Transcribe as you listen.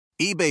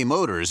eBay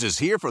Motors is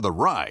here for the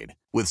ride.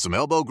 With some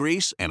elbow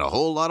grease and a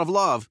whole lot of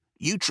love,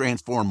 you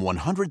transform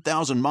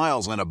 100,000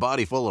 miles and a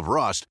body full of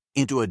rust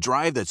into a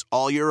drive that's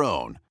all your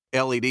own.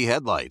 LED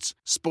headlights,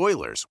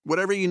 spoilers,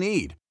 whatever you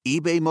need,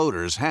 eBay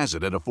Motors has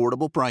it at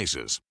affordable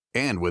prices.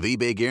 And with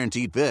eBay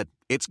Guaranteed Fit,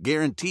 it's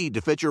guaranteed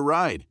to fit your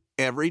ride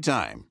every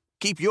time.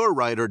 Keep your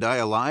ride or die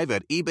alive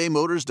at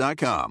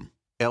ebaymotors.com.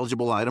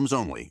 Eligible items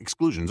only.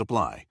 Exclusions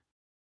apply.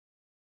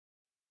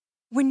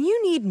 When you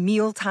need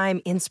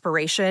mealtime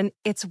inspiration,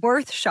 it's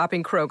worth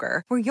shopping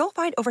Kroger, where you'll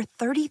find over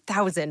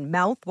 30,000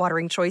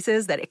 mouth-watering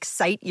choices that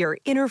excite your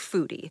inner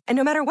foodie. And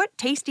no matter what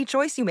tasty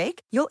choice you make,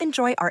 you'll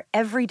enjoy our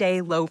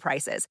everyday low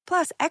prices,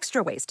 plus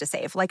extra ways to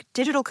save, like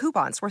digital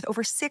coupons worth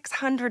over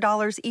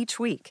 $600 each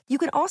week. You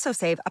can also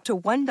save up to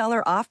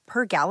 $1 off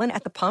per gallon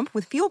at the pump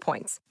with fuel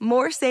points.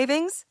 More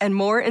savings and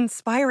more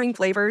inspiring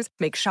flavors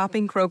make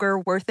shopping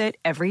Kroger worth it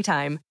every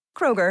time.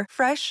 Kroger,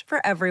 fresh for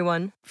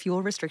everyone.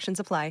 Fuel restrictions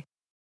apply.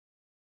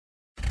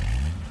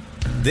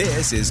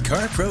 This is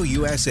CarPro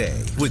USA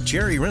with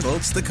Jerry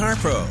Reynolds, the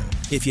CarPro.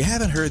 If you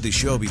haven't heard the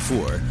show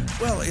before,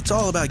 well, it's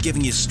all about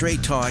giving you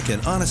straight talk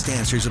and honest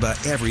answers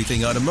about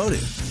everything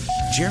automotive.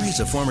 Jerry's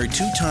a former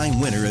two-time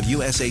winner of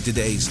USA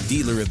Today's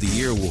Dealer of the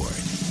Year award.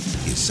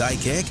 His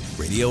sidekick,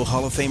 Radio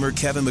Hall of Famer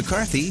Kevin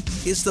McCarthy,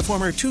 is the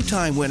former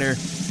two-time winner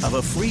of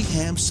a free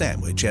ham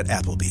sandwich at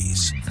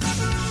Applebee's.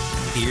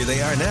 Here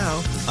they are now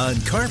on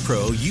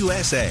CarPro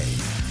USA.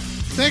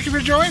 Thank you for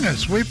joining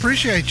us. We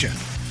appreciate you.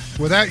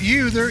 Without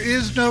you, there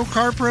is no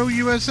CarPro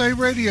USA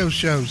radio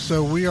show,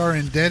 so we are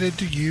indebted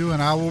to you,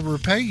 and I will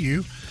repay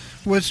you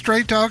with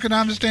straight talk and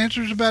honest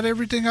answers about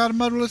everything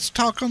automotive. Let's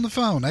talk on the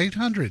phone.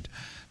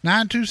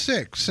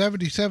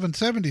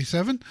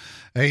 800-926-7777.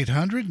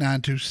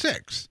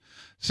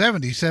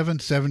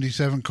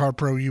 800-926-7777.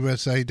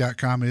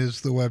 CarProUSA.com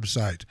is the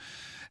website.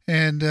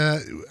 And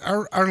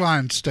our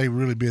lines stay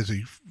really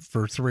busy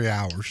for 3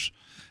 hours.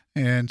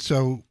 And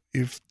so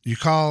if you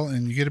call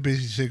and you get a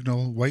busy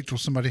signal, wait till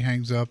somebody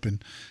hangs up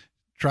and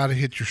try to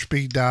hit your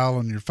speed dial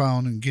on your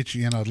phone and get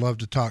you in. I'd love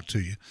to talk to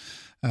you.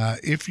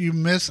 If you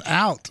miss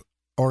out,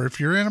 or if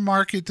you're in a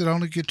market that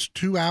only gets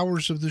 2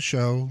 hours of the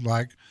show,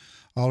 like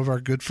all of our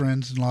good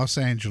friends in Los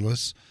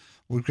Angeles,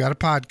 we've got a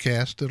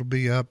podcast that'll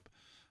be up.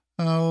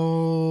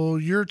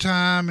 Your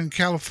time in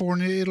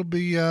California, it'll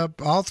be up.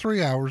 All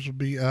 3 hours will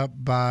be up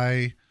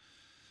by...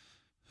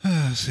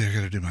 see, I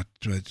got to do my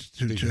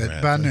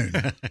by noon,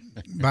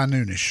 by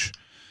noonish.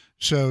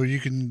 So you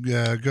can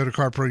go to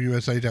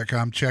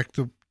CarProUSA.com, check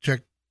the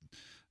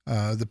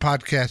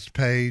podcast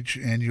page,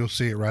 and you'll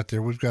see it right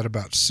there. We've got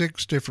about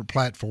 6 different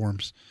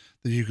platforms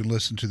that you can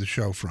listen to the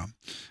show from.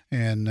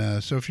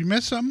 And so if you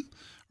miss something,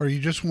 or you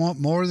just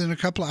want more than a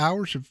couple of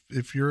hours,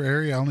 if your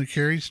area only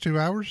carries 2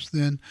 hours,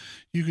 then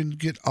you can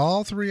get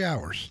all 3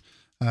 hours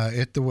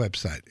at the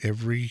website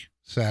every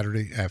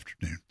Saturday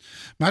afternoon.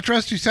 My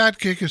trusty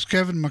sidekick is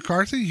Kevin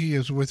McCarthy. He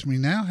is with me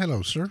now.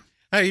 Hello, sir.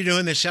 How are you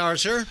doing this hour,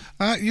 sir?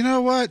 You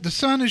know what? The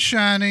sun is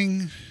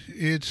shining.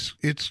 It's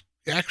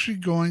actually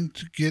going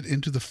to get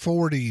into the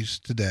 40s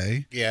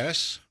today.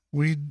 Yes.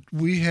 We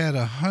had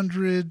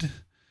 100,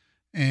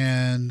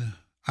 and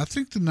I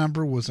think the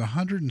number was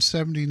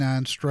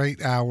 179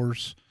 straight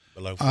hours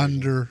below freezing.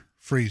 Under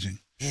freezing.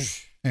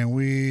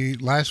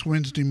 And last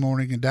Wednesday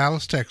morning in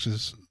Dallas,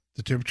 Texas,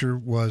 the temperature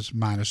was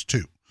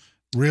 -2.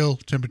 Real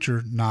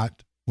temperature,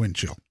 not wind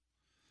chill.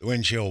 The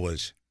wind chill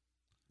was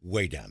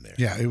way down there.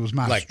 Yeah, it was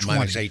like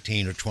 -20.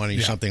 -18 or 20,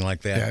 something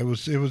like that. Yeah, it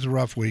was a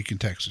rough week in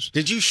Texas.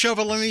 Did you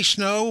shovel any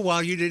snow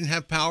while you didn't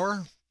have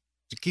power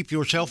to keep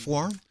yourself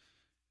warm?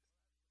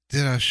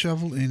 Did I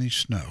shovel any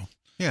snow?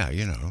 Yeah,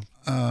 you know.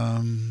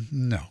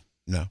 No.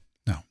 No?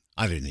 No.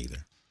 I didn't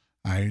either.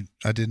 I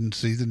didn't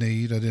see the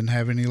need. I didn't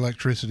have any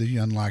electricity,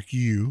 unlike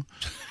you,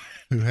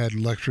 who had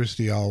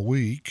electricity all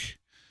week.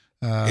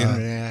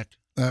 Internet.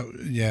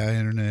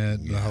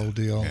 Internet, the whole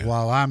deal. Yeah.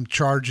 While I'm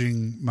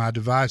charging my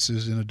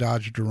devices in a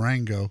Dodge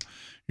Durango,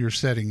 you're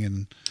sitting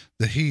in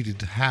the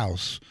heated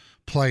house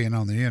playing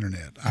on the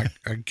internet. I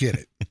get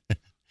it.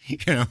 You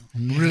know,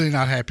 I'm really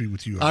not happy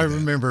with you. I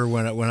remember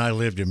when I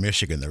lived in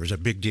Michigan, there was a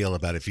big deal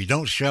about if you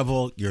don't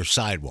shovel your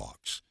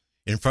sidewalks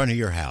in front of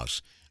your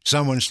house,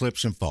 someone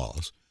slips and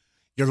falls,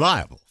 you're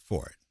liable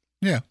for it.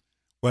 Yeah.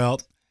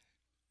 Well,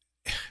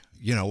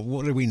 you know,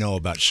 what do we know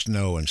about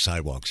snow and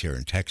sidewalks here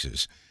in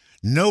Texas?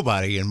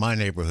 Nobody in my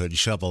neighborhood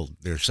shoveled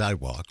their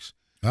sidewalks.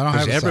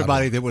 Because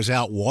everybody that was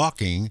out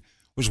walking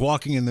was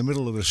walking in the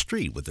middle of the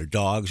street with their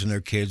dogs and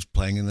their kids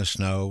playing in the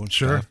snow and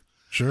stuff.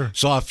 Sure.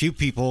 Saw a few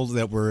people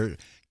that were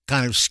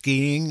kind of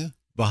skiing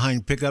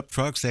behind pickup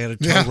trucks. They had a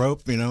tow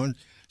rope, you know, and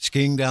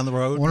skiing down the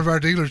road. One of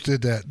our dealers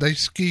did that. They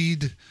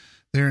skied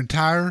their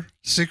entire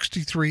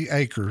 63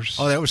 acres.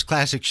 Oh, that was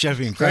classic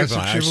Chevy and Grapevine.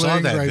 I saw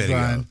that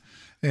video.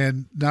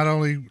 And not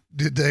only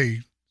did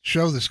they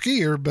show the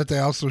skier, but they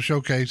also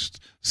showcased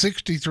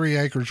 63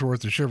 acres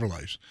worth of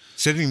Chevrolets.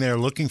 Sitting there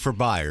looking for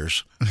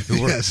buyers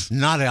who were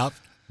not out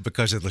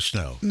because of the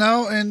snow.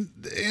 No, and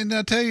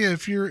I tell you,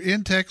 if you're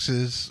in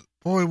Texas,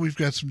 boy, we've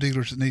got some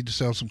dealers that need to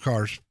sell some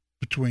cars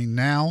between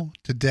now,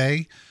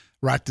 today,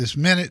 right this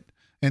minute,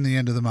 and the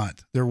end of the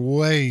month. They're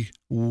way,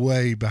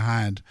 way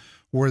behind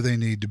where they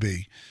need to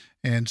be.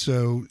 And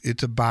so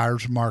it's a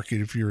buyer's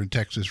market if you're in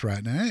Texas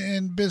right now.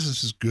 And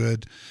business is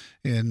good.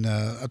 And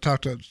I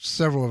talked to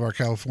several of our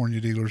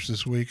California dealers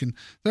this week, and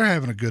they're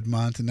having a good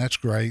month, and that's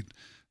great.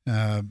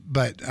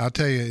 But I'll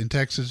tell you, in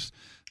Texas,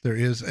 there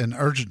is an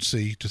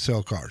urgency to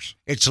sell cars.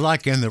 It's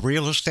like in the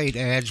real estate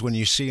ads when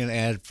you see an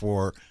ad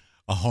for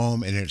a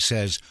home and it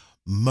says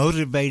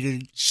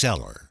motivated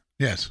seller.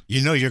 Yes.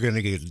 You know you're going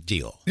to get a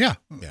deal. Yeah,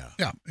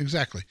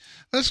 exactly.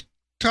 Let's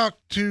talk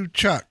to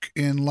Chuck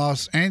in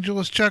Los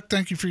Angeles. Chuck,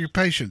 thank you for your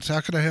patience.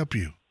 How could I help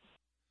you?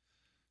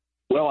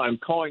 Well, I'm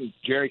calling.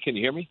 Jerry, can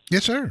you hear me?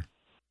 Yes, sir.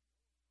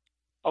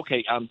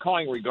 Okay, I'm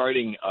calling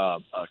regarding a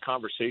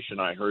conversation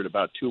I heard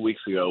about 2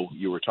 weeks ago.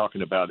 You were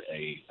talking about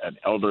an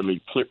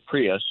elderly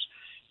Prius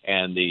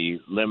and the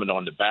limit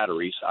on the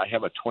batteries. I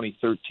have a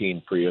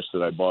 2013 Prius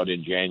that I bought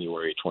in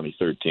January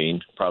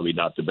 2013. Probably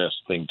not the best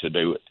thing to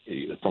do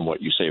from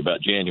what you say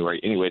about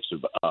January. Anyway, it's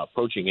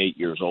approaching 8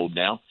 years old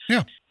now.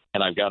 Yeah.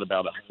 And I've got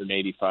about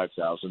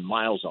 185,000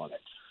 miles on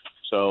it.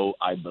 So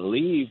I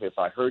believe, if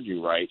I heard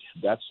you right,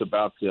 that's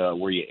about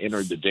where you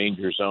entered the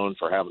danger zone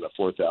for having a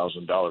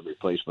 $4,000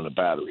 replacement of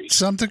batteries.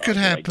 Something could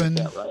happen.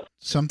 Right?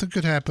 Something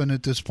could happen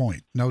at this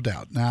point, no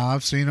doubt. Now,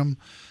 I've seen them.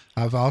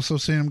 I've also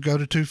seen them go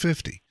to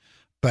 250.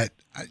 But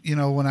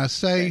when I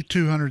say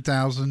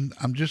 200,000,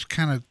 I'm just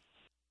kind of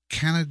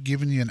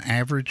giving you an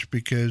average,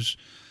 because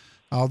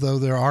although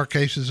there are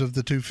cases of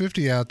the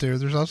 250 out there,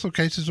 there's also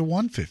cases of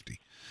 150.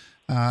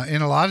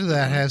 And a lot of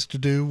that has to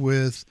do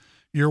with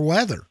your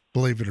weather,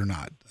 believe it or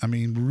not. I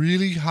mean,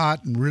 really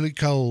hot and really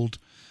cold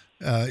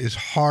is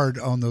hard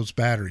on those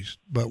batteries.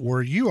 But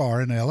where you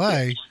are in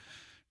LA,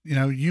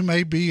 you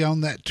may be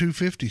on that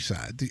 250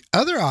 side. The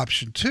other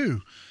option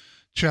too,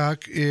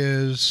 Chuck,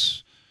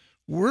 is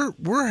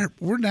we're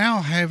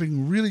now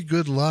having really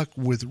good luck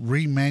with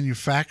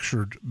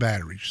remanufactured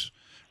batteries,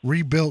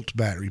 rebuilt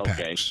battery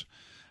packs.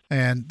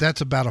 And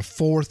that's about a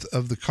fourth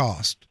of the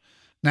cost.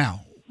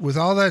 Now, with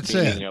all that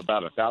said,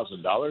 about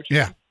 $1,000.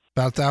 Yeah,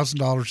 about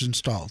 $1,000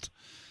 installed.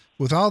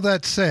 With all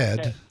that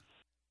said,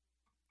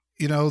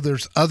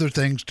 there's other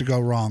things to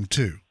go wrong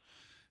too.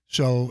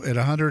 So at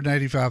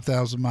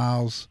 185,000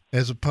 miles,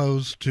 as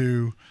opposed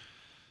to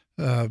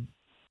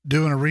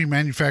doing a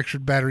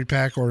remanufactured battery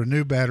pack or a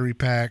new battery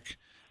pack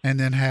and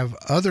then have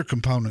other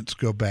components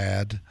go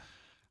bad,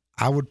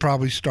 I would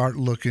probably start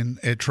looking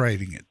at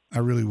trading it. I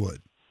really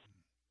would.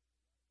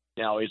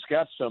 Now, it's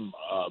got some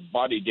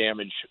body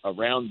damage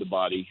around the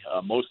body.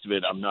 Most of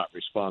it I'm not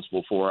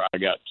responsible for. I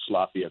got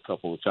sloppy a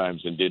couple of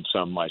times and did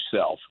some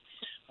myself.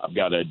 I've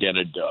got a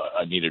dented,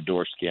 I need a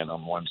door skin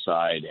on one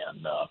side,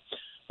 and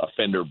a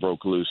fender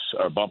broke loose,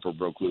 or bumper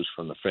broke loose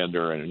from the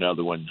fender, and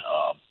another one,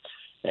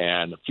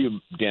 and a few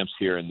dents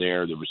here and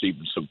there. There was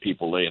even some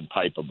people laying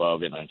pipe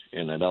above in an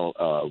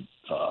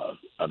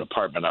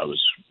apartment I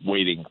was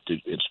waiting to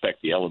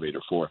inspect the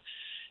elevator for.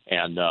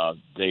 And I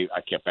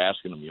kept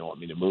asking them, you want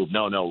me to move?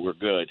 No, we're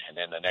good. And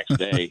then the next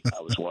day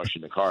I was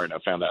washing the car and I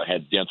found out I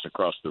had dents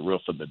across the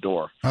roof of the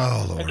door.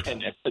 Oh, Lord.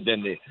 And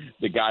then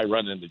the guy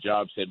running the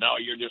job said, no,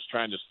 you're just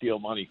trying to steal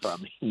money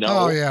from me. No.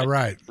 Oh, yeah,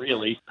 right.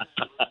 Really?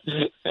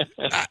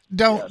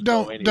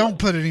 Don't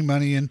put any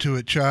money into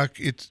it, Chuck.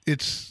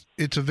 It's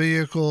a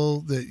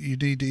vehicle that you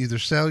need to either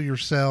sell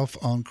yourself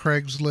on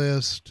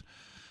Craigslist,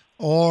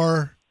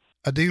 or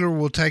a dealer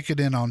will take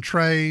it in on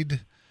trade.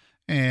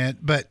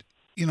 But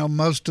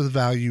most of the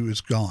value is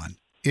gone.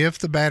 If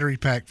the battery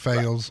pack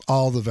fails,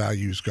 all the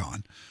value is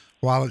gone.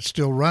 While it's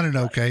still running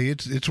okay,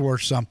 it's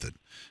worth something.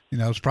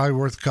 It's probably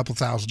worth a couple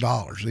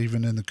 $1,000s,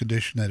 even in the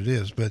condition that it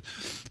is. But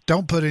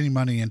don't put any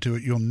money into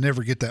it. You'll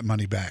never get that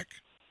money back.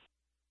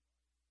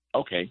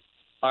 Okay.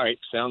 All right.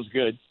 Sounds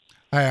good.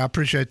 Hey, I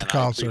appreciate the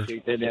call, sir.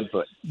 That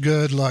input.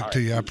 Good luck to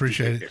you. I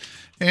appreciate it.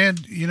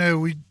 And,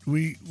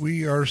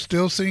 we are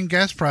still seeing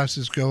gas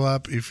prices go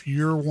up. If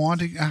you're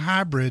wanting a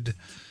hybrid,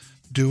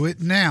 do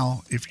it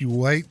now. If you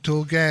wait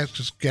till gas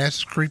is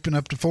creeping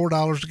up to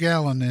 $4 a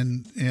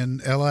gallon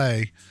in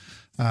L.A.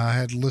 I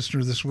had a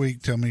listener this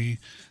week tell me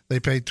they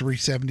paid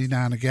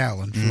 $3.79 a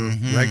gallon for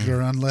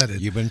regular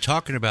unleaded. You've been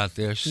talking about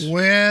this.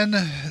 When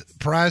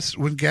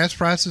gas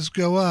prices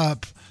go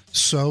up,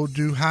 so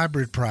do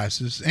hybrid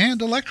prices,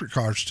 and electric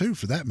cars too,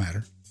 for that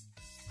matter.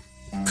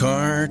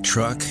 Car,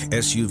 truck,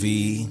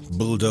 SUV,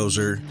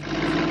 bulldozer.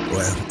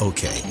 Well,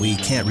 okay, we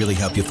can't really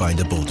help you find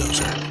a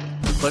bulldozer.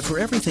 But for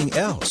everything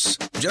else,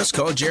 just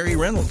call Jerry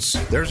Reynolds.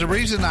 There's a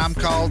reason I'm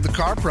called the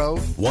Car Pro.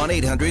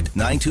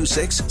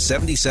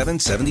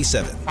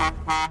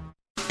 1-800-926-7777.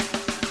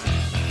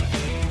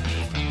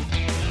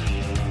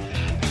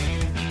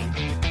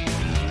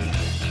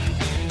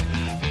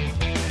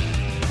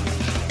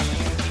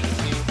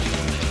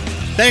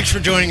 Thanks for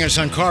joining us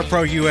on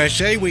CarPro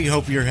USA. We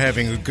hope you're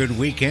having a good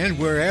weekend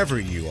wherever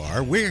you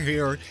are. We're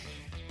here,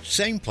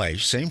 same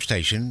place, same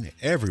station,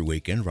 every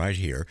weekend right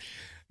here.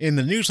 In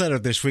the newsletter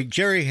this week,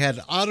 Jerry had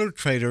Auto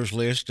Trader's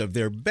list of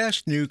their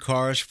best new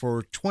cars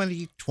for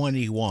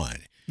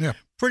 2021. Yeah.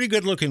 pretty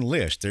good looking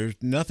list. There's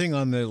nothing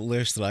on the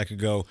list that I could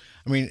go.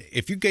 I mean,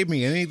 if you gave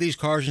me any of these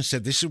cars and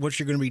said, this is what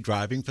you're going to be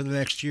driving for the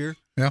next year,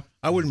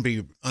 I wouldn't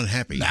be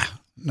unhappy.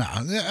 No,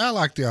 I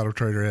like the Auto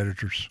Trader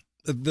editors.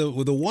 The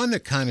one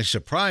that kind of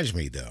surprised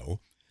me,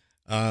 though,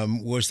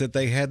 was that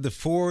they had the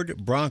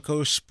Ford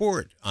Bronco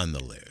Sport on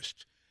the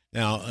list.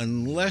 Now,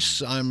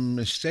 unless I'm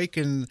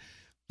mistaken,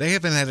 they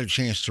haven't had a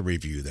chance to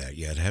review that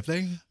yet, have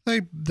they?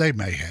 They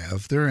may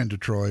have. They're in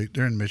Detroit.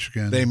 They're in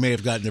Michigan. They may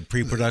have gotten a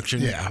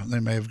pre-production. Yeah, they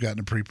may have gotten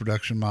a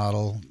pre-production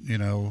model. You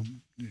know,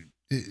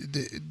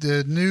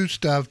 the new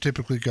stuff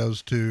typically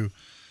goes to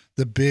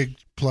the big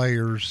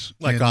players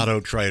like Auto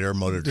Trader,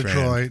 Motor Trend,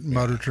 Detroit,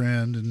 Motor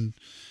Trend, and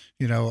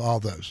all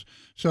those.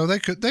 So they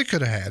could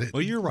have had it.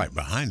 Well, you're right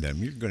behind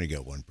them. You're going to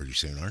get one pretty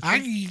soon,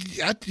 aren't you?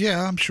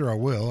 Yeah, I'm sure I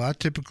will. I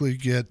typically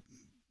get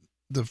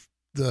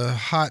the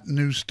hot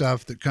new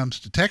stuff that comes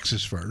to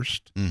Texas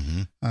first.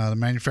 Mm-hmm. The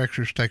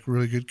manufacturers take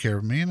really good care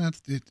of me, and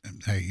it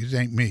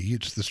ain't me.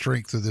 It's the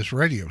strength of this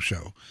radio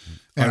show,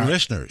 and our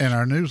listeners, and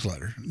our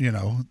newsletter.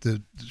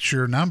 The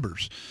sheer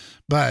numbers.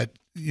 But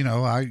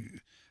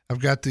I've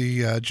got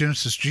the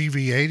Genesis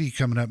GV80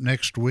 coming up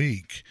next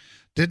week.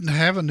 Didn't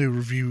have a new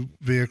review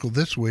vehicle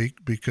this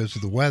week because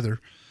of the weather.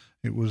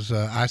 It was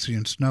icy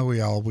and snowy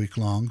all week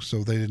long,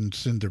 so they didn't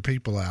send their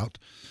people out.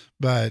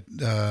 But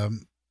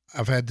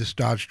I've had this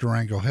Dodge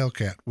Durango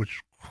Hellcat, which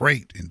is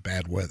great in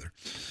bad weather.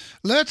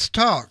 Let's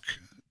talk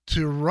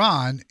to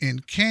Ron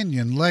in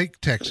Canyon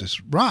Lake, Texas.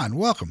 Ron,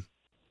 welcome.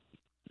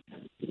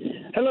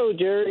 Hello,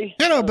 Jerry.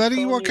 Hello,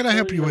 buddy. What can I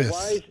help you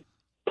with?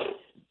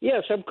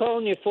 Yes, I'm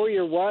calling you for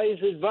your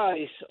wise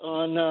advice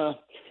on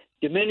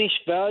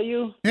diminished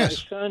value.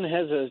 Yes. My son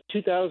has a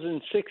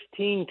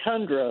 2016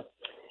 Tundra.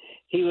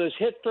 He was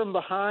hit from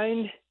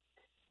behind,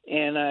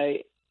 and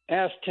I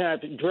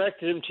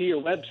directed him to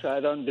your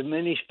website on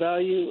diminished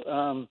value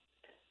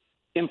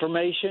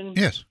information.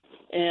 Yes.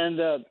 And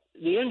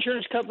the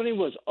insurance company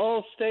was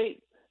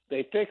Allstate.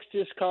 They fixed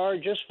his car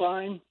just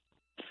fine.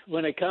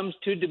 When it comes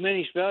to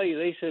diminished value,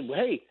 they said,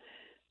 "Hey,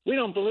 we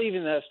don't believe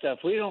in that stuff.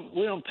 We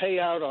don't pay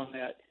out on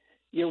that."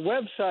 Your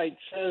website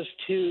says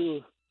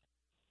to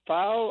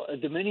file a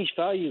diminished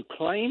value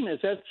claim.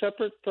 Is that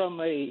separate from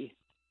a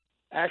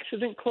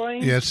accident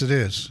claim? Yes, it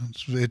is.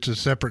 It's a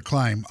separate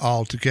claim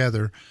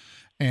altogether.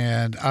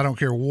 And I don't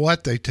care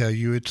what they tell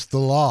you, it's the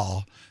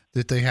law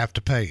that they have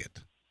to pay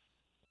it.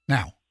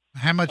 Now,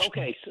 how much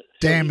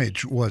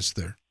damage was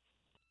there?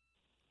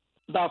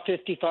 About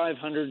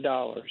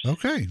 $5,500.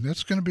 Okay,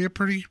 that's going to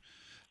be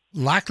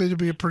likely to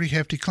be a pretty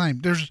hefty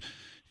claim.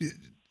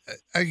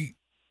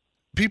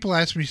 People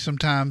ask me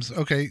sometimes,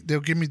 okay, they'll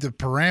give me the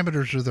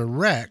parameters of the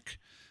wreck,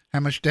 how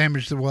much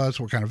damage there was,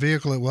 what kind of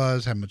vehicle it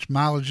was, how much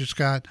mileage it's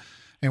got,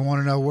 and want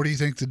to know, what do you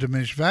think the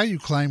diminished value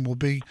claim will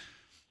be?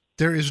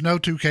 There is no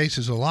two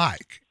cases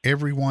alike.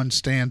 Everyone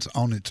stands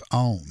on its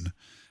own.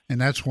 And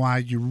that's why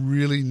you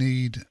really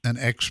need an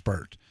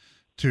expert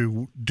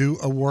to do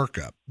a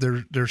workup.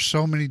 There's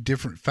so many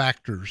different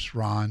factors,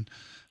 Ron.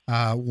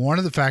 One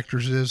of the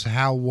factors is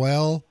how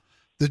well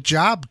the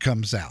job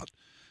comes out.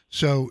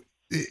 So,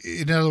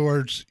 in other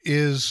words,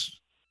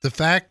 is the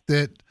fact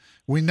that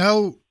we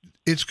know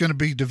it's going to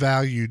be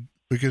devalued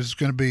because it's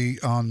going to be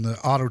on the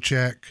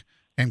AutoCheck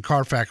and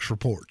Carfax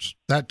reports.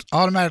 That's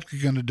automatically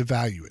going to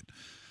devalue it.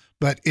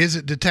 But is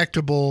it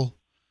detectable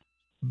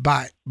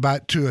by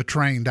to a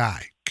trained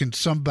eye? Can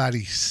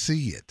somebody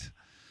see it?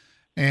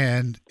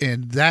 And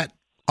that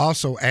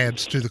also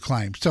adds to the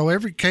claim. So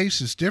every case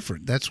is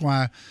different. That's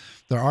why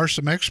there are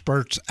some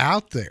experts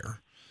out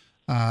there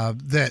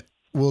that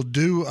will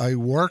do a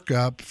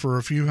workup for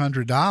a few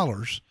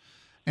 $100s,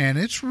 and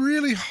it's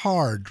really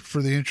hard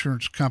for the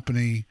insurance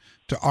company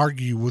to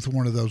argue with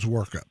one of those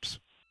workups.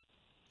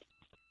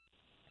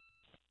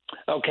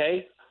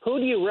 Okay. Who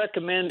do you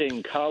recommend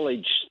in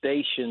College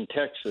Station,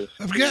 Texas?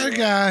 I've got a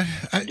guy.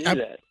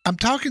 I'm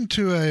talking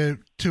to a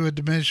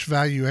diminished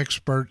value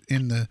expert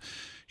in the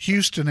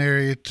Houston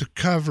area to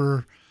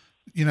cover,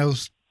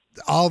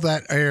 all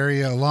that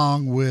area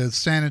along with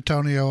San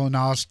Antonio and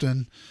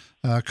Austin.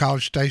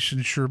 College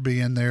Station sure be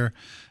in there,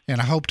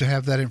 and I hope to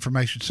have that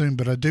information soon.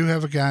 But I do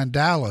have a guy in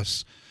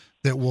Dallas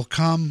that will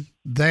come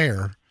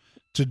there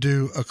to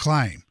do a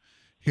claim.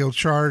 He'll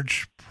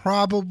charge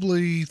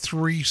probably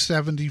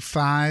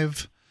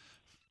 $375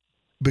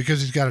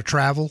 because he's got to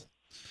travel.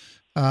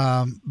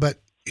 But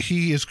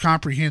he is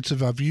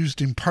comprehensive. I've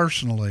used him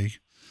personally.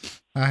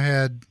 I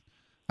had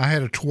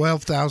a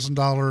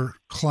 $12,000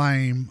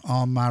 claim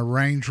on my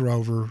Range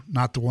Rover,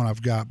 not the one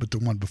I've got, but the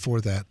one before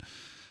that.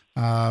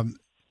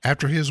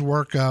 After his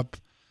workup,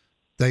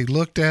 they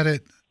looked at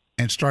it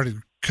and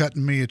started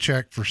cutting me a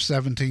check for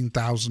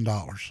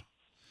 $17,000.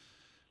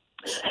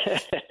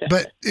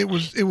 But it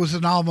was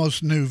an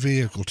almost new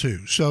vehicle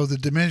too, so the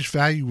diminished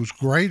value was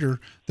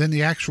greater than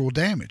the actual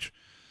damage.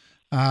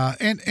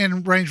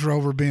 And Range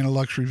Rover being a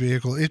luxury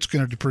vehicle, it's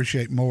going to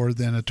depreciate more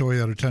than a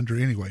Toyota Tundra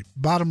anyway.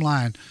 Bottom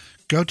line,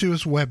 go to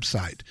his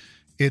website.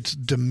 It's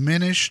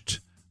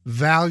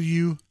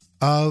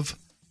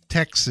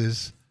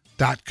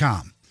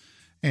diminishedvalueoftexas.com.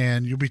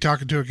 And you'll be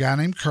talking to a guy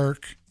named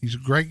Kirk, He's a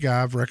great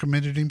guy. I've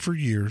recommended him for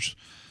years.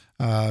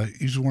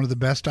 He's one of the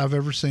best I've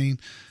ever seen.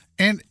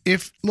 And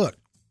look,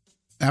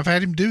 I've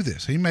had him do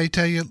this. He may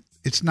tell you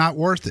it's not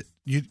worth it.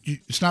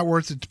 It's not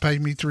worth it to pay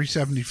me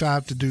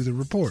 $375 to do the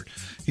report.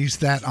 He's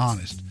that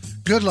honest.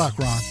 Good luck,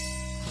 Ron.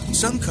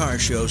 Some car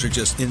shows are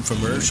just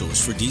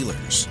infomercials for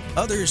dealers.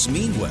 Others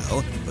mean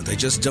well, but they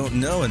just don't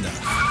know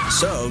enough.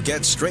 So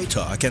get straight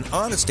talk and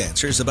honest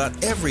answers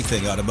about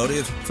everything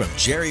automotive from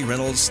Jerry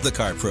Reynolds, the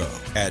Car Pro,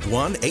 at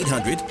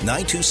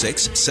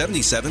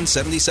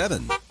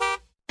 1-800-926-7777.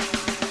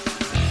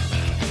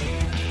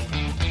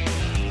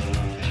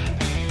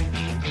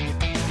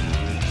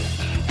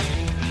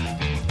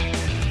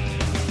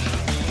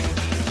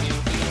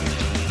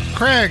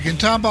 Craig in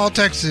Tomball,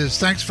 Texas.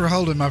 Thanks for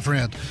holding, my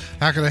friend.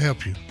 How can I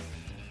help you?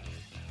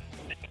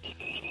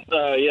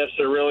 Yes,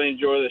 I really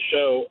enjoy the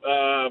show.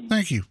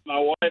 Thank you. My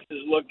wife's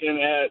looking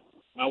at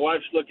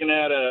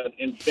an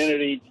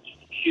Infiniti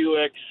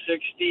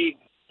QX60,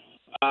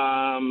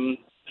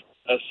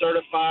 a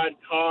certified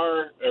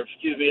car, or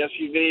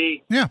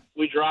SUV. Yeah.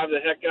 We drive the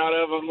heck out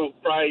of them. We'll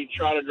probably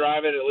try to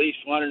drive it at least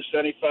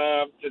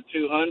 175 to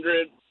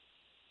 200.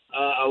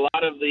 A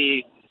lot of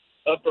the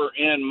upper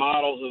end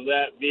models of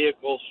that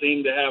vehicle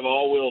seem to have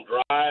all-wheel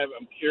drive.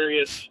 I'm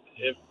curious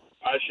if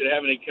I should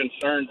have any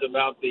concerns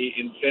about the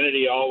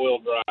Infiniti all-wheel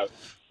drive.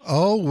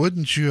 Oh,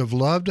 wouldn't you have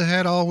loved to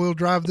have all-wheel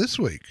drive this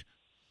week?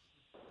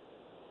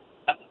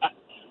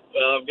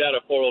 Well, I've got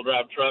a four-wheel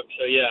drive truck,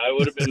 so yeah, it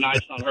would have been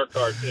nice on her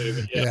car too.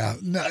 But yeah.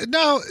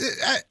 No,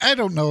 I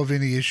don't know of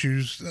any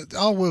issues.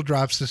 All-wheel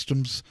drive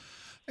systems,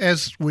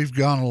 as we've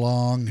gone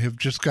along, have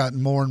just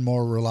gotten more and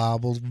more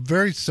reliable.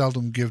 Very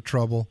seldom give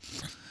trouble.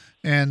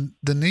 And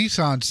the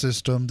Nissan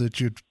system that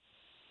you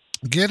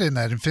get in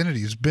that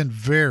Infiniti has been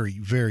very,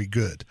 very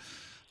good.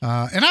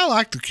 And I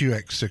like the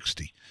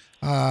QX60.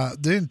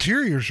 The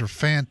interiors are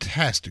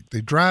fantastic.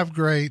 They drive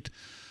great.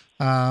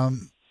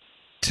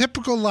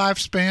 Typical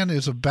lifespan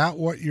is about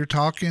what you're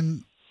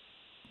talking.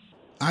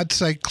 I'd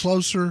say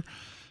closer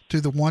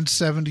to the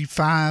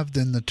 175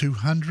 than the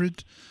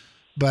 200.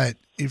 But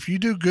if you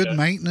do good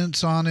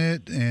maintenance on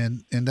it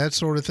and that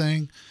sort of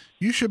thing,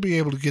 you should be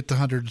able to get the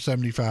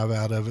 175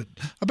 out of it.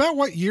 About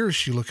what year is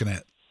she looking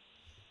at?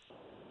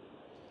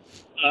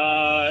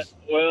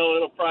 Well,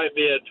 it'll probably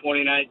be a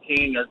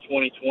 2019 or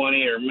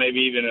 2020 or maybe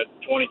even a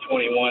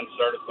 2021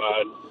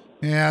 certified.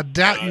 Yeah, I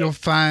doubt you'll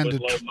find a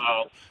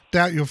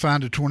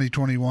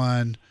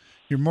 2021.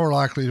 You're more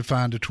likely to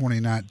find a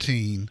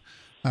 2019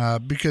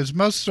 because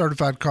most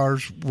certified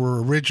cars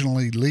were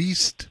originally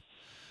leased,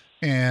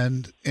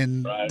 and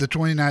the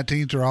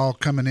 2019s are all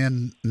coming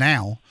in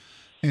now.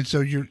 And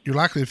so you're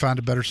likely to find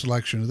a better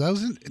selection of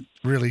those. And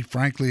really,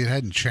 frankly, it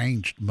hadn't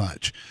changed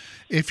much.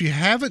 If you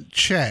haven't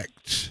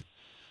checked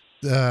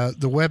the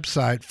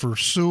website for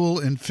Sewell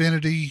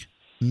Infiniti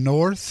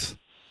North,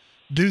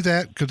 do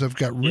that because I've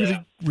got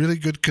really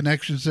good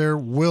connections there.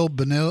 Will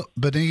Bonilla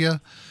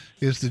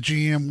is the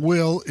GM.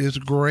 Will is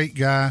a great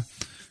guy.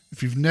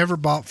 If you've never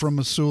bought from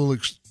a Sewell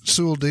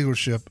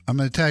dealership, I'm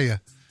going to tell you,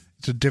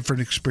 it's a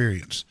different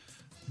experience.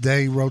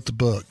 They wrote the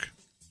book.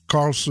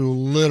 Carl Sewell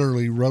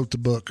literally wrote the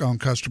book on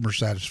customer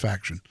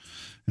satisfaction.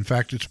 In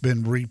fact, it's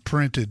been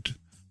reprinted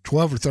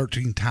 12 or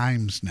 13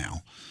 times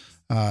now.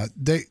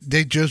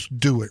 They just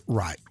do it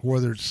right.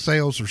 Whether it's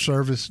sales or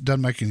service, doesn't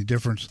make any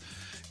difference.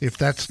 If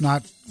that's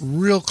not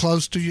real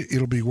close to you,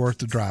 it'll be worth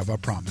the drive, I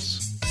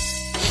promise.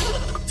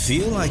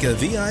 Feel like a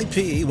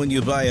VIP when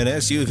you buy an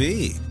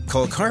SUV.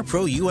 Call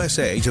CarPro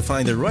USA to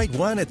find the right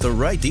one at the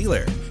right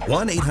dealer.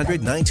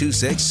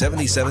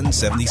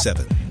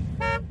 1-800-926-7777.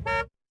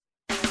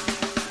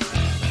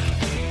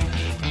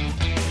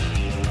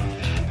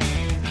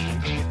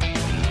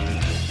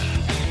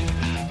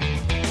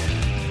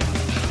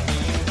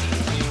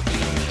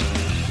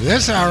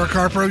 This hour of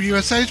CarPro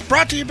USA is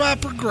brought to you by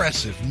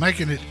Progressive,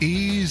 making it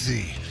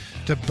easy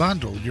to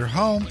bundle your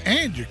home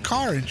and your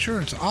car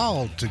insurance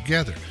all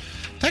together.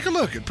 Take a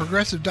look at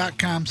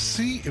Progressive.com,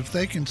 see if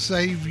they can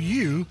save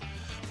you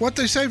what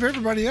they save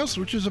everybody else,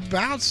 which is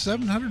about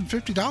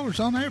 $750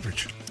 on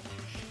average.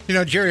 You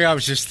know, Jerry, I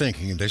was just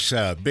thinking, this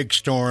big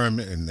storm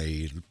and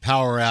the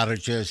power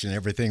outages and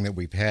everything that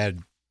we've had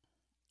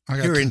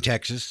here in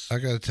Texas. I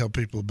got to tell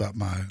people about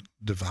my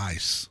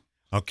device.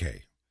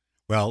 Okay.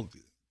 Well,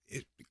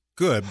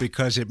 good,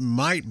 because it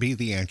might be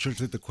the answer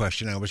to the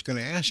question I was going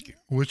to ask you.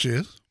 Which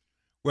is?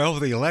 Well,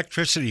 the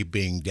electricity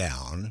being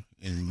down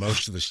in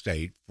most of the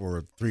state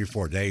for 3 or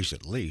 4 days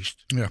at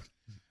least. Yeah.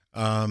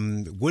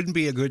 Wouldn't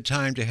be a good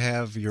time to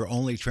have your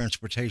only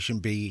transportation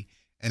be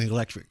an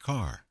electric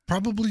car.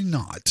 Probably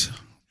not.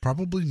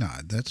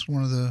 That's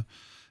one of the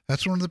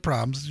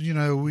problems. You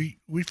know, we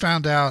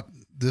found out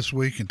this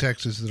week in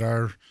Texas that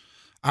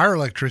our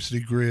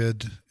electricity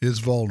grid is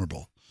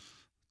vulnerable,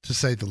 to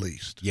say the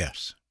least.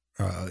 Yes.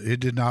 It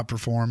did not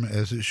perform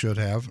as it should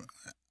have,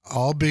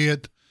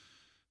 albeit,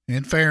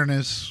 in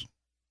fairness,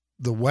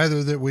 the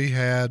weather that we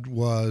had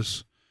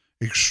was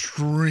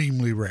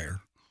extremely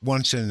rare.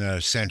 Once in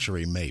a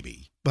century,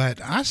 maybe. But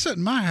I sat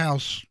in my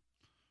house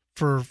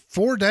for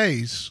 4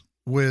 days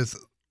with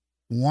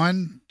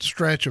one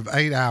stretch of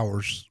 8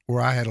 hours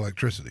where I had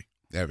electricity.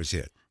 That was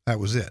it. That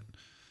was it.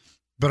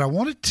 But I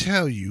want to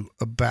tell you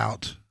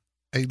about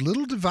a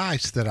little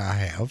device that I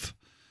have,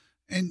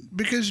 and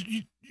because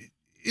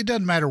it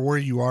doesn't matter where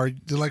you are,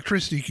 the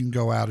electricity can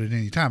go out at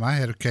any time. I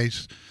had a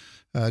case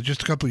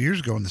just a couple of years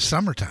ago in the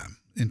summertime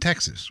in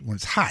Texas when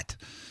it's hot.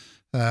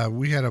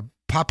 We had a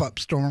pop-up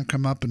storm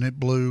come up and it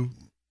blew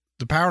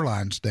the power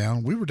lines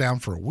down. We were down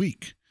for a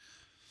week.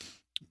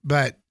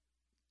 But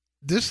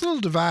this little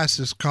device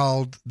is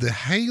called the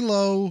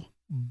Halo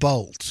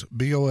Bolt,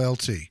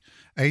 B-O-L-T,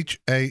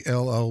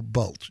 H-A-L-O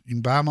Bolt. You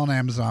can buy them on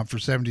Amazon for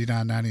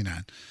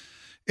 $79.99.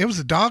 It was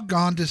the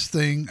doggonedest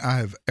thing I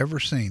have ever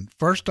seen.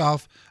 First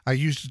off, I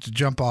used it to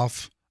jump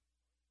off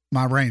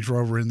my Range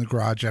Rover in the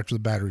garage after the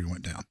battery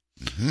went down.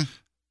 Mm-hmm.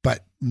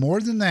 But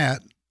more than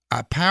that,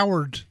 I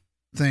powered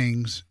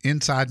things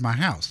inside my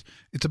house.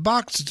 It's a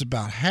box that's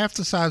about half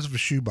the size of a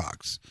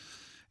shoebox.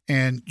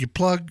 And you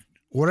plug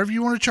whatever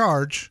you want to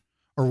charge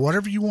or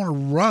whatever you want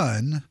to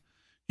run,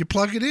 you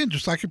plug it in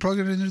just like you plug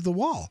it into the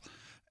wall.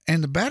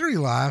 And the battery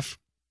life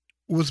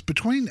was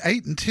between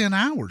 8 and 10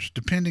 hours,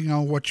 depending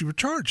on what you were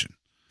charging.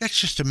 That's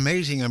just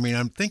amazing. I mean,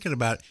 I'm thinking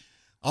about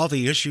all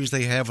the issues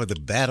they have with the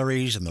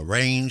batteries and the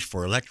range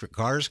for electric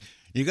cars.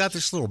 You got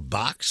this little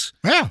box.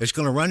 Yeah. It's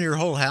going to run your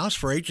whole house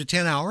for 8 to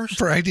 10 hours.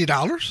 For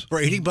 $80?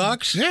 For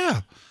 $80?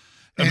 Yeah.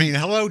 I mean,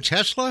 hello,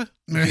 Tesla?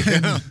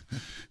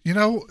 You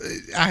know,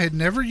 I had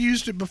never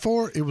used it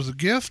before. It was a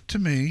gift to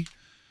me,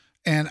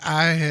 and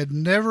I had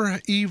never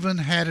even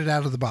had it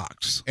out of the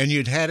box. And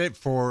you'd had it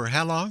for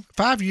how long?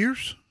 5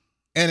 years.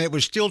 And it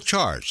was still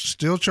charged?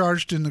 Still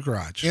charged in the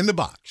garage. In the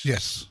box?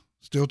 Yes,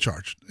 still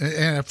charged,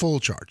 and a full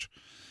charge.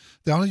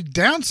 The only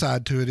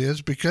downside to it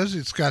is because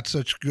it's got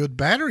such good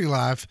battery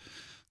life,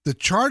 the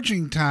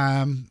charging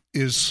time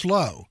is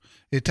slow.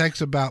 It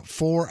takes about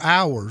 4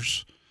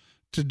 hours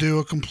to do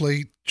a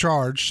complete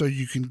charge, so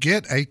you can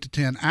get 8 to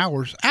 10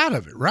 hours out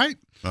of it, right?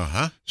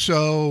 Uh-huh.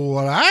 So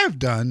what I've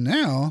done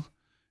now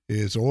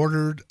is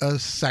ordered a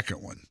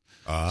second one.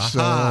 Uh-huh.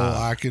 So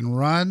I can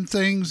run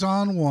things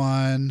on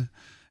one,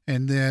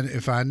 and then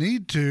if I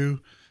need to,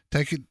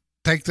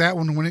 take that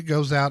one when it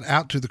goes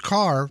out to the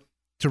car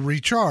to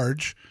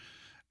recharge,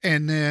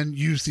 and then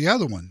use the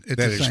other one at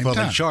the same time. That is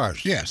fully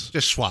charged. Yes.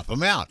 Just swap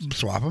them out.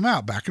 Swap them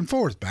out, back and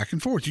forth, back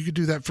and forth. You could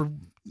do that for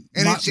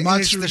months or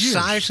years. It's the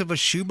size of a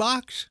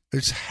shoebox?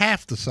 It's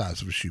half the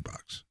size of a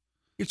shoebox.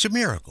 It's a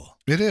miracle.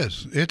 It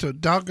is. It's a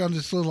doggone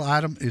this little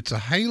item. It's a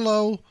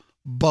Halo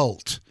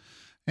Bolt.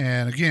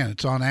 And again,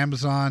 it's on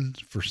Amazon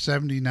for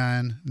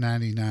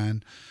 $79.99,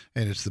 and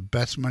it's the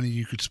best money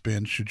you could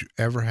spend should you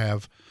ever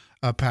have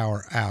a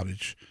power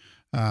outage.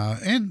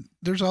 And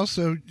there's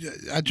also,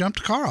 I jumped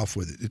a car off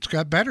with it. It's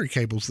got battery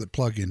cables that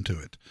plug into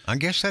it. I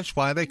guess that's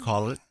why they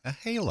call it a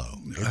Halo.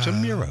 It's a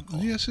miracle.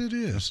 Yes, it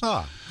is.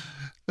 Ah.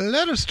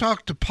 Let us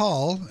talk to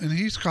Paul, and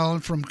he's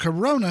calling from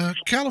Corona,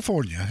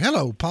 California.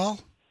 Hello, Paul.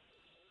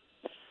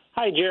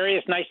 Hi, Jerry.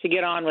 It's nice to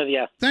get on with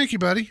you. Thank you,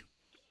 buddy.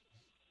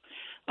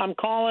 I'm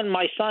calling.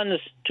 My son's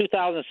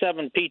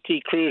 2007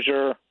 PT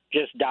Cruiser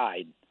just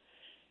died.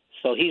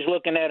 So he's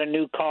looking at a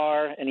new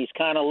car, and he's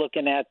kind of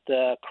looking at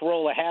the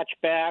Corolla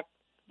hatchback,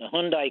 the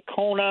Hyundai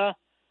Kona,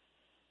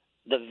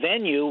 the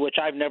Venue, which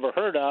I've never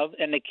heard of,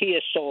 and the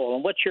Kia Soul.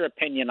 And what's your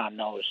opinion on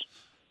those?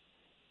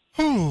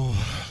 Oh,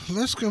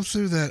 let's go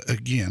through that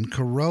again.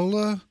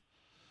 Corolla.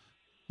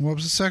 What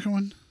was the second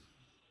one?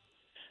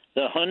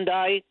 The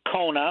Hyundai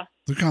Kona.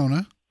 The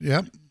Kona.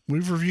 Yep.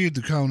 We've reviewed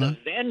the Kona.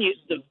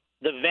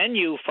 The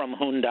Venue from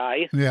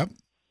Hyundai. Yep.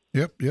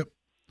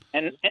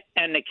 And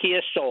the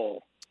Kia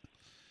Soul.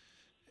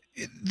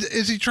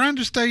 Is he trying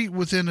to stay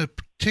within a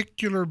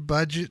particular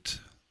budget?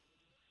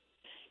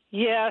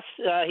 Yes,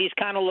 he's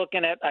kind of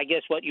looking at, I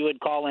guess, what you would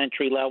call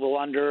entry level,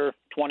 under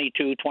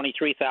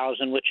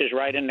 $23,000, which is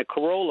right in the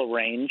Corolla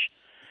range.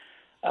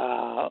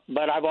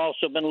 But I've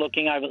also been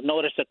looking. I've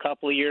noticed a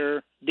couple of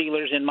your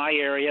dealers in my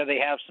area. They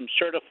have some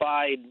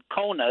certified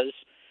Konas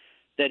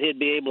that he'd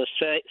be able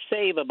to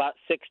save about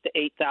 $6,000 to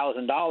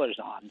 $8,000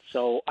 on.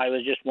 So I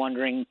was just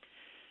wondering,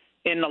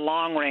 in the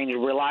long range,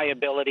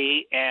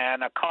 reliability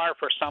and a car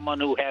for someone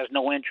who has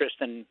no interest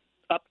in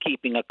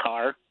upkeeping a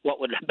car, what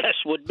would the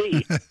best would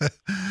be?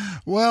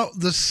 Well,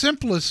 the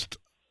simplest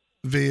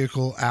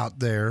vehicle out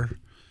there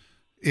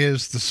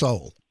is the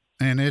Soul,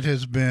 and it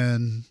has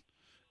been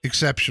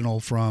exceptional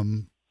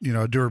from,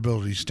 a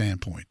durability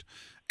standpoint.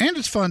 And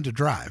it's fun to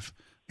drive.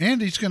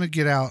 And he's going to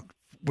get out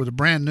with a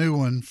brand new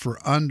one for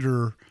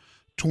under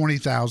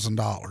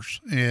 $20,000,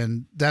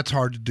 and that's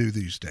hard to do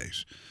these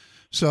days.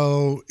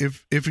 So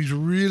if he's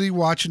really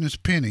watching his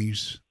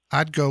pennies,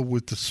 I'd go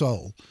with the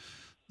Soul.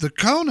 The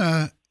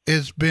Kona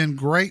has been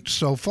great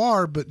so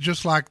far, but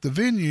just like the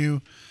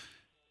Venue,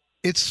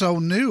 it's so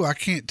new, I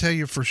can't tell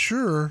you for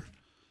sure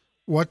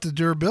what the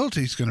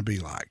durability is going to be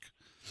like.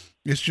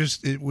 It's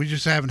just we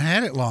just haven't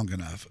had it long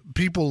enough.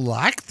 People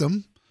like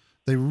them.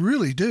 They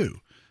really do,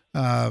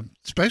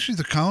 especially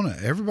the Kona.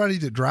 Everybody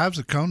that drives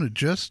a Kona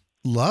just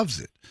loves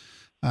it.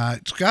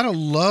 It's got a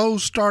low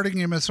starting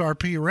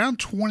MSRP, around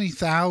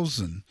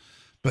 $20,000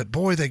 but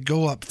boy, they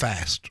go up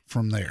fast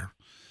from there.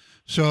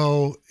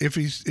 So if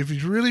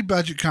he's really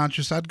budget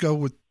conscious, I'd go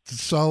with the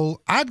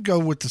Soul. I'd go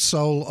with the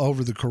Soul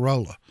over the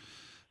Corolla,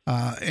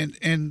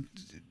 and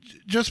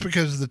just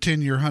because of the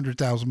 10-year,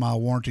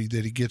 100,000-mile warranty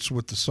that he gets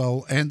with the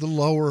Soul and the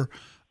lower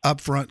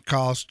upfront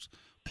cost,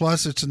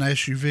 plus it's an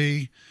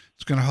SUV,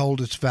 it's going to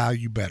hold its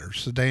value better.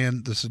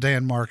 The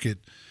sedan market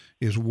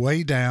is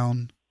way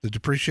down. The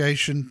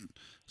depreciation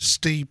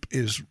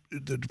is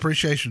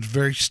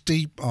very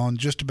steep on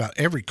just about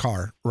every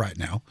car right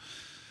now.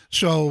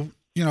 So,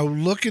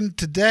 looking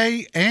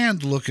today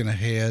and looking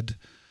ahead,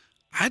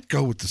 I'd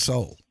go with the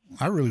Soul.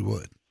 I really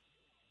would.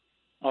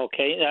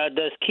 Okay.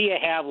 Does Kia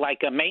have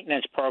like a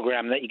maintenance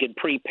program that you could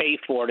prepay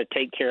for to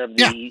take care of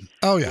the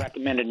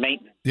recommended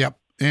maintenance? Yep.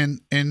 And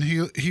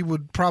he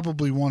would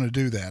probably want to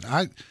do that.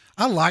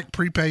 I like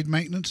prepaid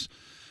maintenance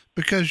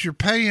because you're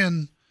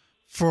paying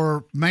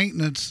for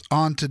maintenance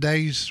on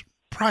today's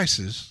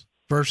prices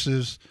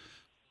versus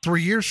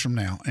 3 years from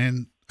now.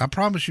 And I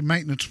promise you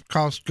maintenance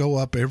costs go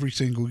up every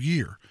single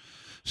year.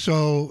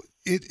 So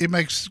it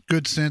makes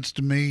good sense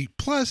to me.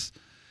 Plus,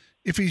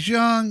 if he's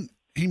young,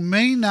 he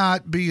may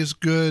not be as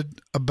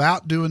good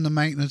about doing the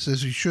maintenance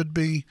as he should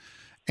be.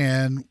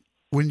 And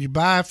when you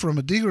buy from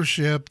a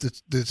dealership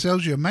that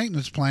sells you a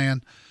maintenance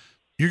plan,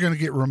 you're going to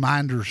get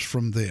reminders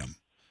from them.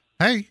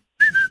 Hey,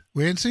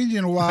 we ain't seen you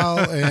in a while,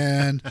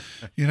 and,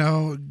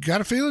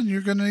 got a feeling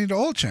you're going to need an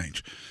oil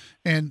change.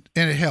 And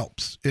it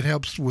helps. It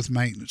helps with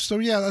maintenance. So,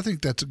 yeah, I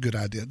think that's a good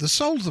idea. The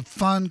Soul's a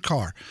fun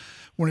car.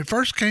 When it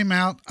first came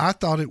out, I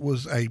thought it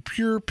was a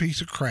pure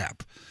piece of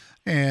crap.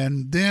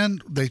 And then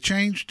they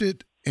changed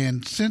it.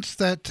 And since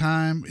that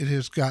time, it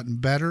has gotten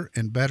better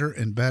and better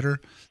and better.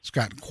 It's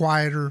gotten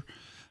quieter.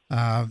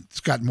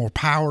 It's got more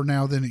power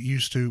now than it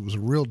used to. It was a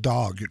real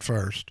dog at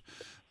first,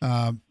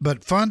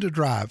 but fun to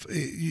drive.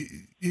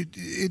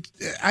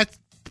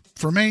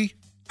 For me,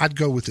 I'd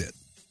go with it.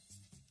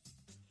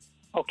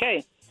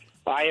 Okay.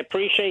 I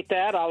appreciate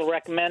that. I'll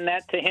recommend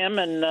that to him,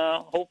 and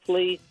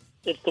hopefully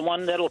it's the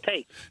one that'll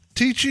take.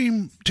 Teach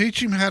him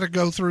how to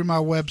go through my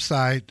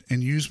website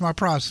and use my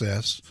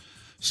process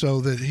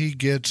so that he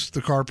gets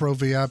the CarPro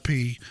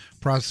VIP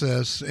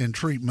process and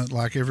treatment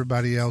like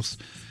everybody else.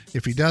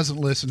 If he doesn't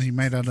listen, he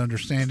may not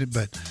understand it,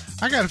 but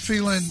I got a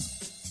feeling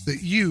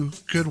that you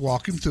could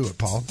walk him through it,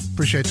 Paul.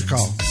 Appreciate the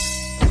call.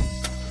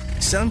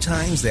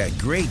 Sometimes that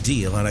great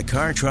deal on a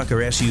car, truck,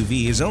 or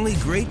SUV is only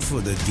great for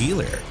the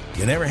dealer.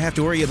 You never have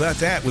to worry about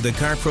that with a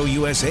CarPro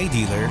USA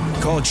dealer.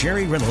 Call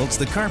Jerry Reynolds,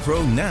 the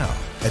CarPro, now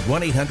at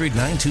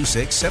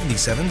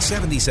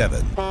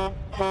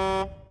 1-800-926-7777.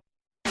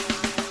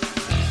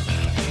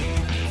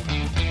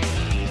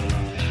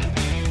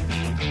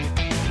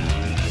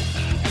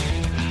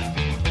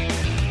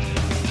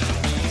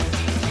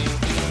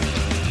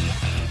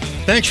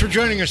 Thanks for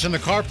joining us on the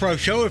CarPro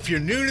Show. If you're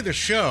new to the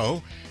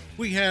show,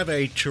 we have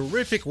a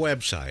terrific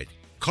website,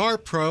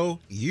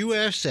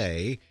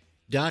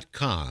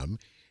 carprousa.com,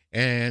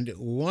 and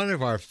one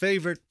of our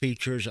favorite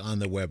features on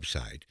the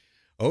website.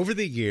 Over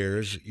the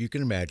years, you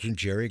can imagine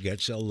Jerry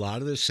gets a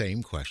lot of the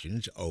same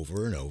questions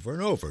over and over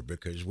and over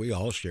because we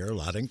all share a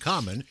lot in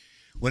common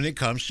when it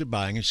comes to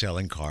buying and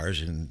selling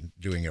cars and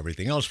doing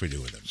everything else we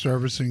do with them.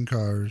 Servicing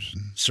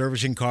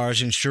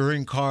cars,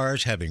 insuring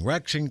cars, having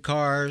wrecks in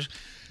cars,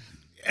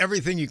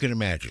 everything you can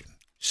imagine.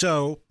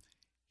 So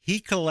he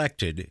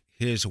collected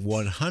his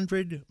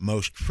 100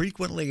 most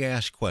frequently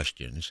asked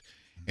questions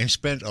and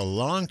spent a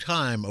long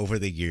time over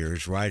the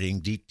years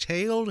writing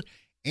detailed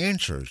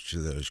answers to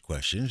those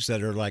questions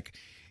that are like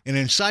an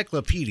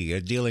encyclopedia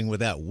dealing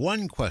with that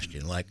one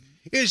question, like,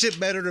 is it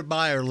better to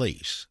buy or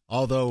lease?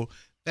 Although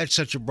that's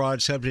such a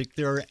broad subject,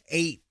 there are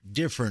 8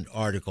 different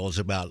articles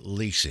about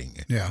leasing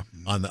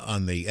on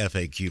the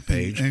FAQ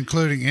page.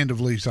 Including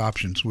end-of-lease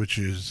options, which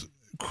is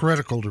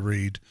critical to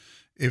read,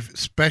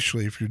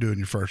 especially if you're doing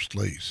your first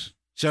lease.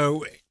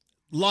 So,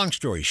 long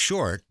story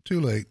short.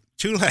 Too late.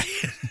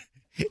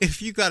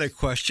 If you got a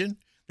question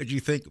that you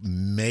think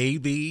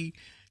maybe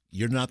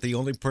you're not the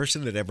only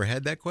person that ever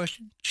had that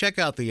question, check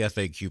out the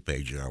FAQ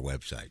page on our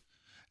website.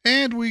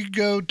 And we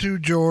go to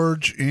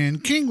George in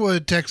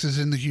Kingwood, Texas,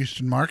 in the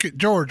Houston market.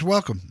 George,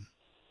 welcome.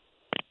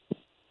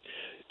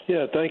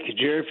 Yeah, thank you,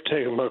 Jerry, for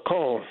taking my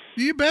call.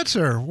 You bet,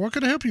 sir. What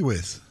can I help you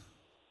with?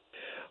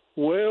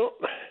 Well,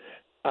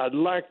 I'd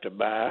like to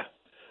buy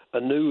a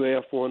new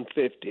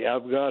F-150.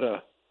 I've got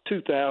a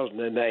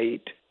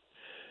 2008,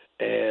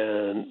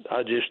 and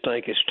I just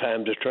think it's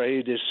time to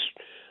trade. It's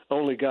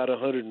only got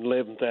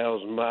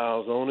 111,000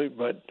 miles on it,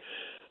 but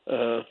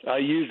I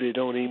usually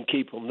don't even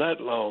keep them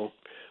that long.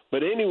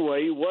 But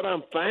anyway, what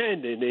I'm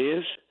finding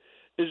is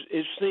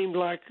it seems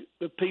like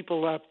the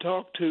people I've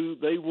talked to,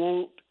 they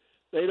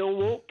don't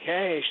want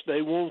cash.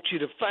 They want you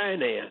to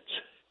finance.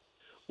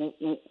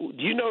 Do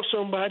you know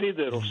somebody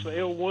that'll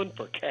sell one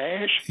for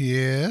cash?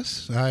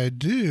 Yes, I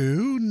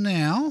do.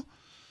 Now,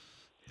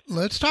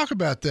 let's talk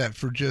about that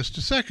for just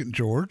a second,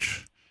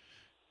 George.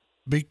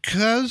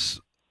 Because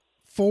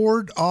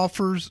Ford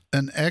offers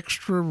an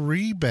extra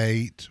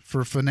rebate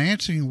for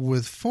financing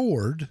with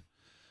Ford,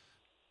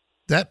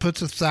 that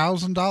puts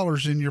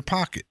 $1,000 in your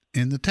pocket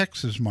in the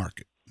Texas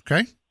market.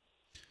 Okay.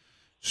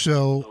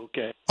 So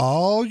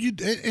all you,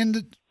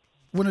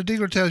 when a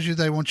dealer tells you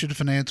they want you to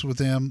finance with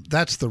them,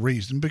 that's the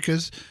reason,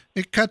 because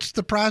it cuts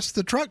the price of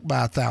the truck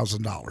by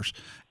 $1,000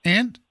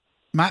 and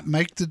might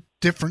make the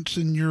difference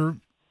in your,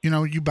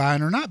 you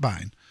buying or not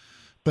buying.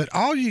 But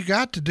all you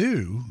got to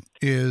do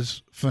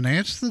is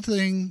finance the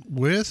thing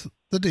with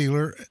the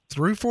dealer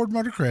through Ford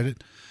Motor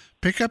Credit,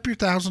 pick up your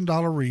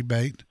 $1,000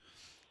 rebate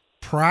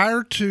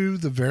prior to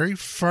the very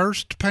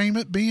first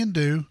payment being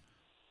due.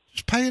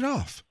 Just pay it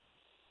off.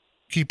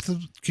 Keep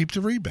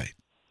the rebate.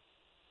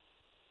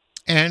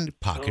 And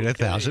pocket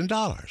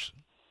 $1,000.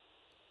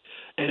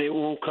 And it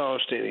won't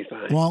cost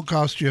anything. Won't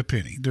cost you a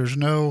penny. There's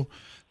no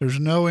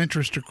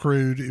interest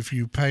accrued if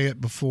you pay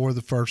it before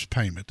the first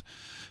payment.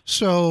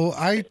 So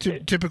I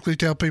typically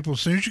tell people,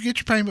 as soon as you get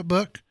your payment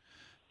book,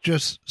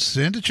 just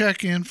send a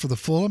check in for the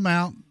full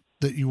amount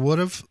that you would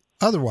have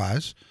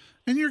otherwise,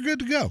 and you're good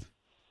to go.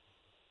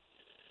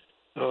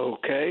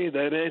 Okay,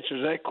 that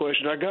answers that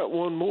question. I got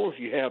one more if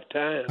you have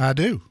time. I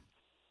do.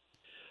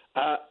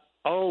 I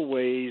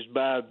always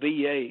buy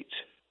V8s.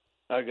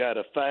 I got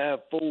a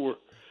 5.4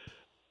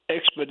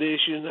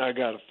 Expedition. I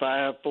got a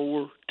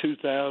 5.4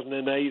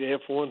 2008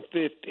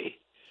 F-150.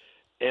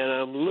 And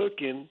I'm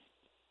looking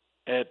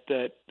at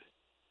that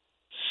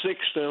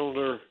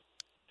six-cylinder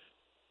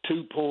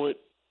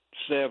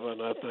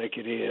 2.7, I think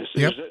it is.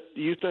 Yep.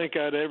 Do you think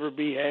I'd ever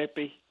be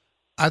happy?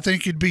 I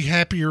think you'd be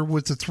happier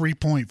with the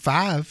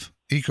 3.5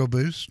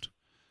 EcoBoost.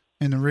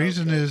 And the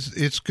reason is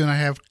it's going to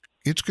have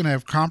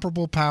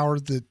comparable power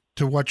to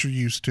what you're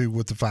used to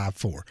with the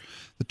 5.4.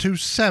 The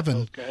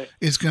 2.7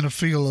 is going to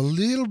feel a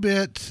little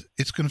bit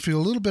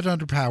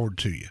underpowered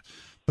to you.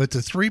 But the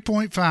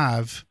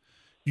 3.5,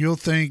 you'll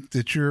think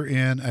that you're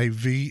in a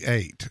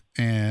V8.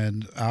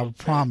 And I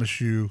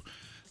promise you,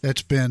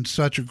 that's been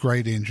such a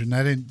great engine.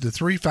 The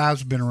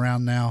 3.5's been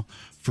around now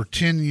for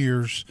 10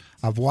 years.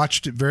 I've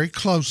watched it very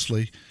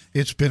closely.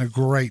 It's been a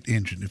great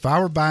engine. If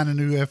I were buying a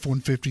new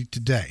F-150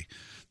 today,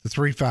 the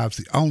 3.5's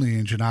the only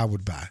engine I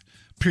would buy.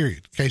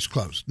 Period. Case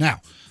closed.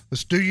 Now,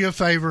 let's do you a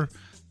favor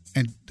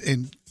and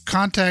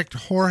contact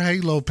Jorge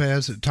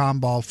Lopez at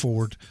Tomball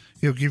Ford.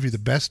 He'll give you the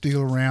best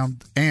deal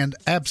around and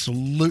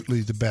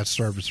absolutely the best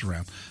service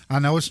around. I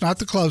know it's not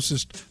the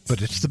closest,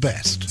 but it's the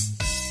best.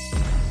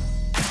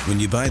 When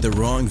you buy the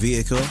wrong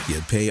vehicle, you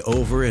pay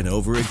over and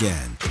over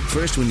again.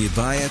 First when you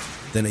buy it,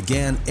 then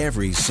again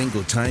every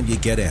single time you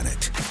get in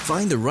it.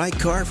 Find the right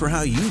car for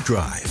how you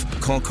drive.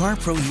 Call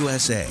CarPro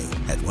USA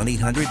at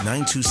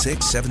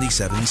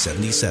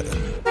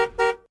 1-800-926-7777.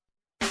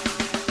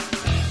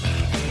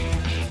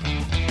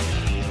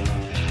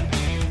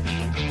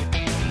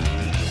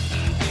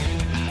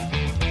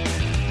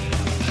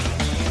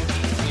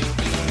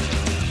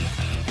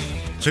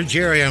 So,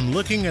 Jerry, I'm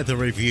looking at the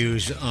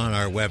reviews on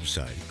our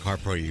website,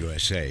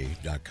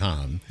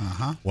 carprousa.com,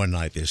 one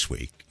night this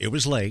week. It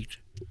was late.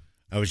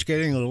 I was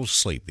getting a little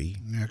sleepy.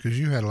 Yeah, because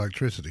you had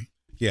electricity.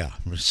 Yeah,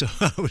 so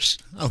I was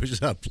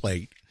up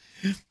late.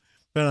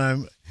 But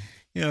I'm,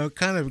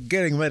 kind of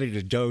getting ready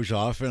to doze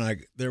off,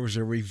 and there was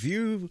a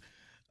review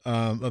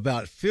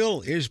about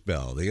Phil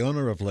Isbell, the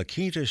owner of La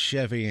Quinta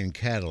Chevy and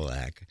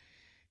Cadillac,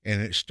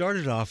 and it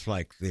started off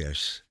like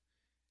this.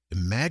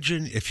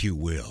 Imagine, if you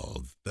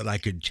will, that I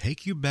could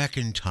take you back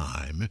in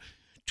time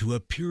to a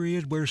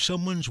period where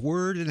someone's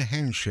word and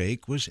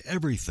handshake was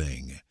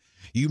everything.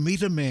 You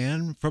meet a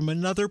man from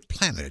another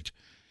planet.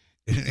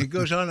 And it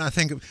goes on, I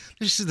think,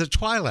 this is the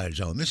Twilight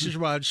Zone. This is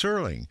Rod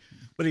Serling.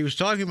 But he was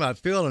talking about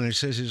Phil, and it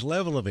says his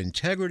level of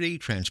integrity,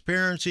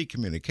 transparency,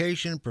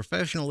 communication,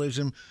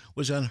 professionalism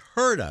was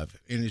unheard of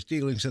in his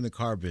dealings in the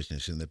car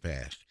business in the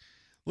past.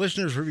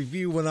 Listeners'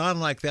 review went on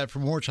like that for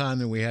more time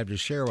than we have to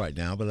share right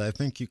now, but I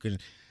think you can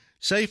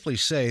safely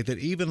say that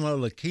even though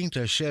La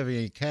Quinta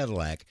Chevy and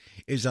Cadillac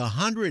is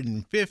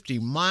 150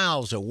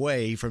 miles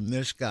away from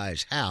this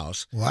guy's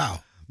house, wow,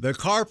 the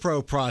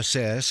CarPro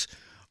process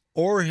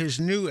or his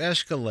new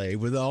Escalade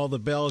with all the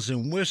bells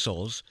and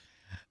whistles,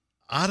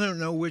 I don't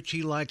know which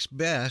he likes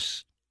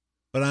best,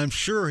 but I'm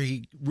sure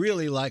he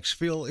really likes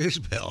Phil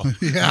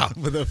Isbell. Yeah.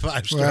 With a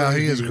 5-star Well, he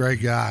review. is a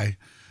great guy.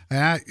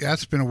 And I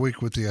spent a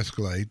week with the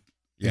Escalade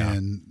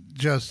and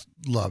just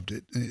loved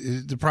it.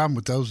 The problem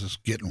with those is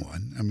getting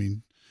one. I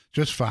mean,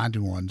 just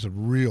finding one's a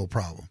real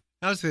problem.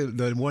 How's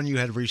the one you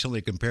had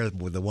recently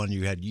compared with the one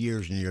you had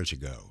years and years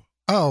ago?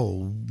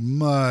 Oh,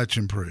 much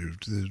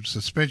improved. The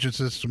suspension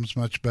system's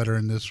much better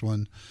in this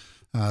one.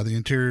 The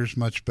interior's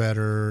much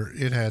better.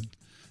 That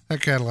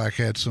Cadillac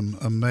had some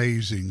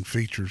amazing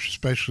features,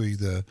 especially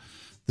the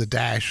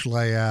dash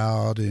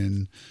layout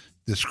and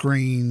the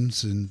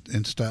screens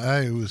and stuff.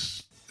 It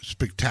was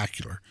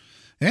spectacular.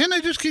 And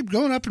they just keep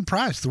going up in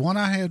price. The one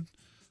I had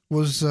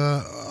was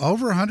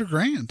over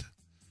 $100,000.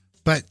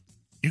 But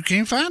you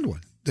can't find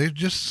one. They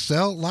just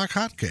sell like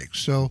hotcakes.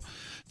 So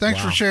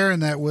thanks for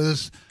sharing that with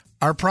us.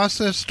 Our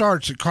process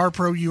starts at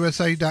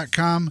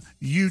carprousa.com.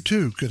 You,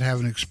 too, could have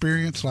an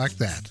experience like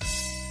that.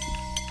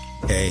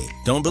 Hey,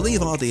 don't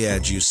believe all the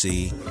ads you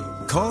see.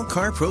 Call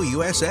CarPro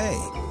USA.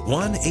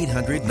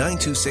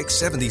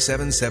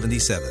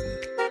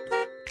 1-800-926-7777.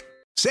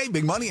 Save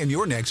big money on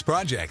your next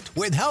project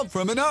with help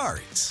from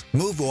Menards.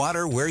 Move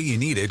water where you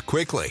need it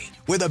quickly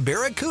with a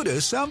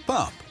Barracuda sump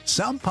pump.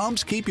 Sump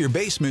pumps keep your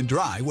basement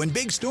dry when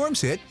big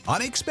storms hit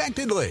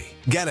unexpectedly.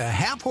 Get a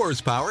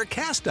half-horsepower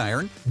cast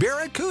iron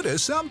Barracuda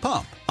sump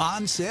pump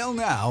on sale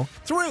now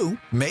through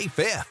May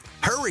 5th.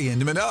 Hurry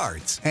into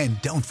Menards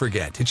and don't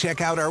forget to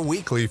check out our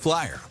weekly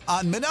flyer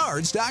on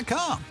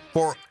Menards.com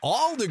for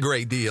all the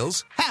great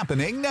deals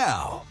happening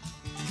now.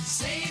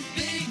 Save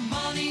big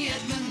money at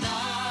Menards.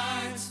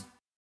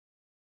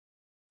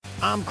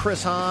 I'm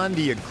Chris Hahn,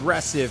 the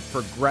Aggressive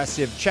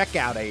Progressive. Check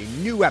out a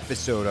new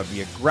episode of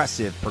the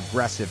Aggressive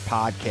Progressive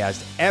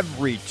podcast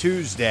every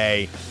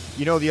Tuesday.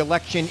 You know, the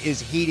election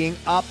is heating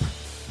up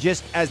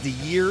just as the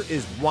year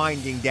is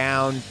winding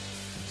down.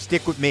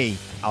 Stick with me.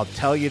 I'll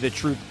tell you the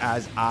truth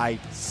as I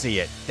see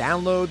it.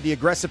 Download the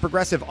Aggressive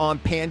Progressive on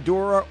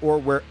Pandora or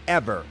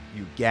wherever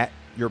you get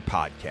your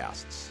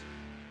podcasts.